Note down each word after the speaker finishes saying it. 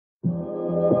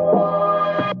So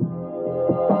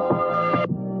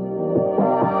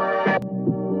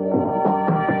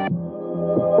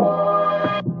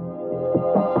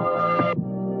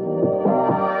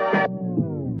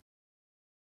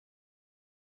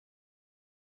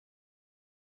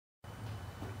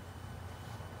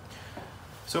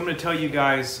I'm going to tell you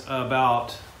guys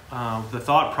about the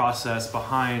thought process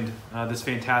behind this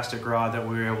fantastic rod that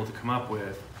we were able to come up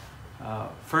with.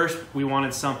 First, we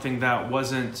wanted something that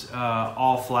wasn't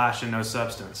all flash and no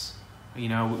substance. You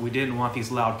know, we didn't want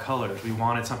these loud colors. We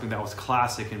wanted something that was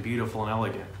classic and beautiful and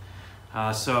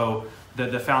elegant. So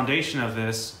the foundation of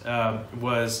this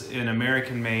was an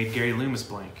American-made Gary Loomis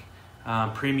blank,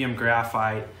 premium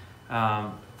graphite,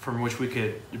 from which we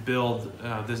could build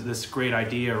this great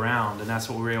idea around, and that's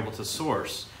what we were able to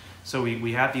source. So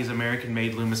we had these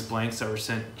American-made Loomis blanks that were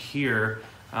sent here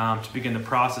to begin the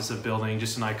process of building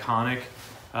just an iconic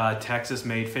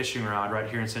Texas-made fishing rod right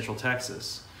here in Central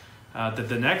Texas.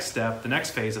 The next step, the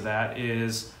next phase of that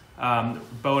is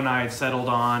Beau and I had settled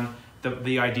on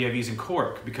the idea of using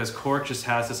cork, because cork just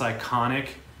has this iconic,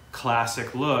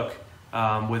 classic look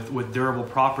with durable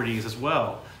properties as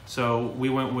well. So we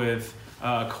went with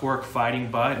a cork fighting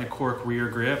butt and a cork rear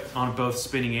grip on both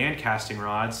spinning and casting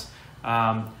rods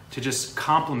to just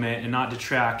complement and not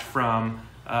detract from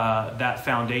that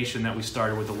foundation that we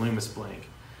started with the Loomis blank.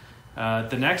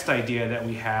 The next idea that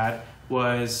we had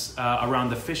was around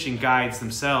the fishing guides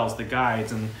themselves, the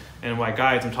guides, and by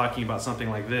guides I'm talking about something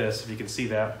like this, if you can see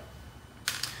that.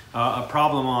 A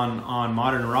problem on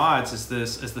modern rods is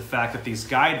the fact that these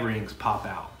guide rings pop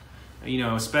out. You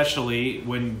know, especially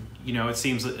when, you know, it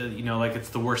seems, you know, like it's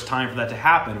the worst time for that to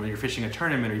happen. When you're fishing a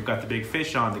tournament or you've got the big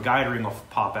fish on, the guide ring will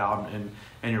pop out and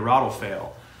your rod will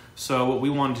fail. So what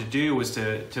we wanted to do was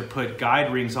to put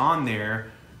guide rings on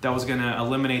there that was going to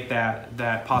eliminate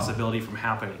that possibility from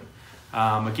happening.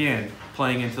 Again,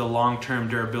 playing into the long-term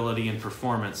durability and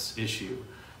performance issue.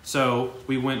 So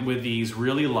we went with these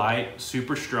really light,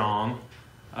 super strong,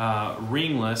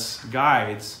 ringless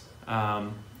guides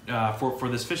for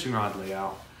this fishing rod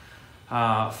layout.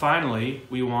 Finally,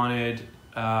 we wanted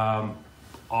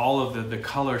all of the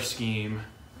color scheme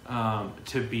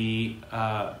to be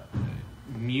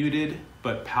muted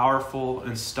but powerful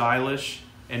and stylish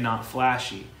and not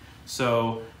flashy.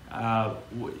 So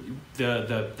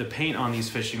the paint on these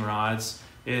fishing rods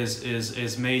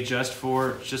is made just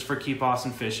for keep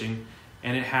awesome fishing,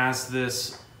 and it has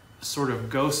this sort of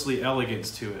ghostly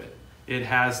elegance to it. It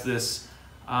has this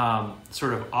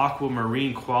sort of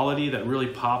aquamarine quality that really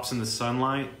pops in the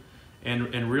sunlight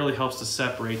and really helps to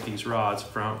separate these rods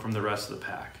from the rest of the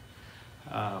pack.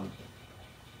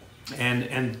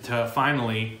 And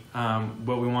finally,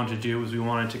 what we wanted to do was we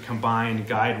wanted to combine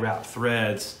guide wrap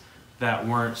threads that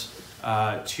weren't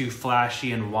too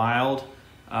flashy and wild,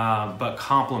 but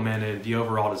complemented the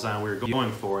overall design we were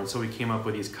going for. And so we came up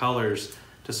with these colors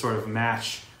to sort of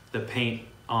match the paint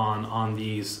on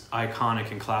these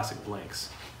iconic and classic blanks.